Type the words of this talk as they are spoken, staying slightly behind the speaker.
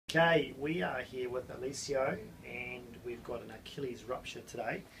Okay, we are here with Alessio and we've got an Achilles rupture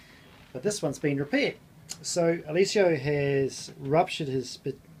today, but this one's been repaired. So Alessio has ruptured his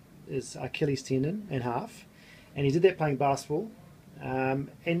Achilles tendon in half, and he did that playing basketball.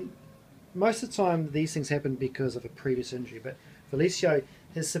 And most of the time these things happen because of a previous injury, but for Alessio,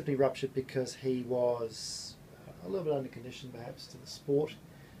 his simply ruptured because he was a little bit under condition perhaps to the sport.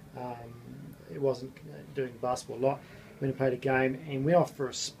 He wasn't doing basketball a lot. Went and played a game and went off for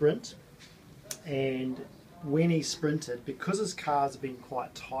a sprint, and when he sprinted, because his calves have been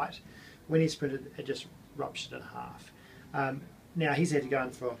quite tight, when he sprinted it just ruptured in half. Now he's had to go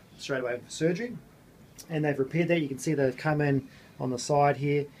in for straight away for surgery, and they've repaired that. You can see they've come in on the side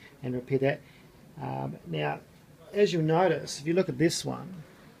here and repaired that. Now as you'll notice, if you look at this one,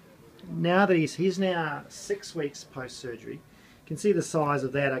 now that he's now 6 weeks post-surgery, you can see the size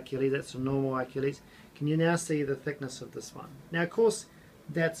of that Achilles. That's a normal Achilles. Can you now see the thickness of this one? Now of course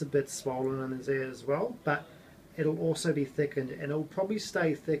that's a bit swollen in his ear as well, but it'll also be thickened, and it'll probably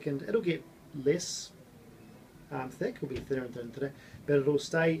stay thickened. It'll get less thick, it'll be thinner and thinner, but it'll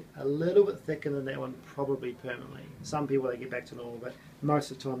stay a little bit thicker than that one, probably permanently. Some people, they get back to normal, but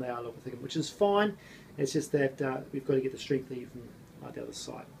most of the time they are a little bit thicker, which is fine. It's just that we've got to get the strength even like the other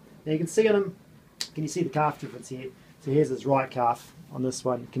side. Now you can see on him, can you see the calf difference here? So here's his right calf on this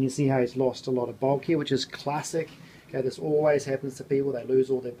one. Can you see how he's lost a lot of bulk here, which is classic. Okay, this always happens to people. They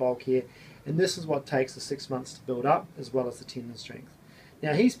lose all their bulk here, and this is what takes the 6 months to build up, as well as the tendon strength.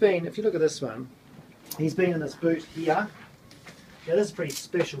 Now he's been, if you look at this one, he's been in this boot here. Now this is a pretty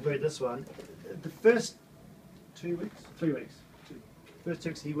special boot, this one. The first 2 weeks, 3 weeks, first 2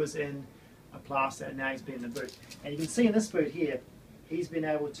 weeks he was in a plaster, and now he's been in the boot. And you can see in this boot here, he's been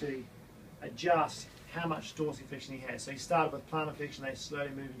able to adjust how much dorsiflexion he has. So he started with plantar flexion, they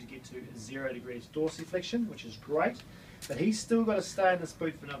slowly moving to get to 0 degrees dorsiflexion, which is great. But he's still got to stay in this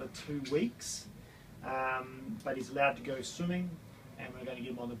boot for another 2 weeks. But he's allowed to go swimming, and we're going to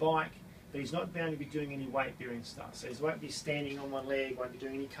get him on the bike. But he's not going to be doing any weight bearing stuff. So he won't be standing on one leg, won't be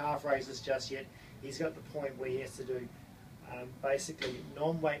doing any calf raises just yet. He's got the point where he has to do basically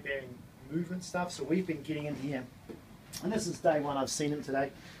non-weight bearing movement stuff. So we've been getting in here, and this is day one I've seen him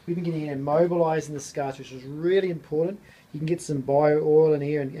today. We've been getting in and mobilising the scar, which is really important. You can get some bio oil in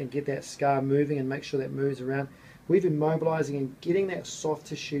here and get that scar moving and make sure that moves around. We've been mobilising and getting that soft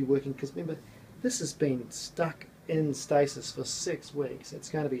tissue working, because remember, this has been stuck in stasis for 6 weeks. It's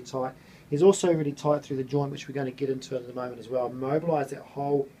going to be tight. He's also really tight through the joint, which we're going to get into in a moment as well. Mobilise that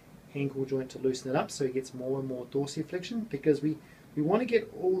whole ankle joint to loosen it up so he gets more and more dorsiflexion, because we want to get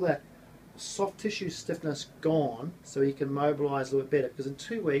all that soft tissue stiffness gone so he can mobilise a little bit better, because in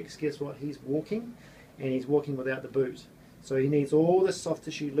 2 weeks, guess what, he's walking, and he's walking without the boot. So he needs all the soft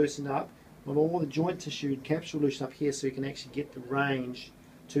tissue loosened up, and all the joint tissue and capsule loosened up here, so he can actually get the range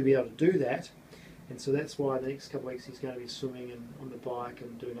to be able to do that. And so that's why the next couple of weeks he's going to be swimming and on the bike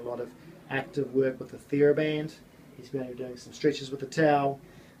and doing a lot of active work with the TheraBand. He's going to be doing some stretches with the towel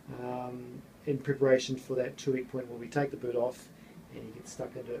in preparation for that 2 week point where we take the boot off and he gets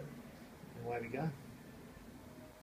stuck into it. And away we go.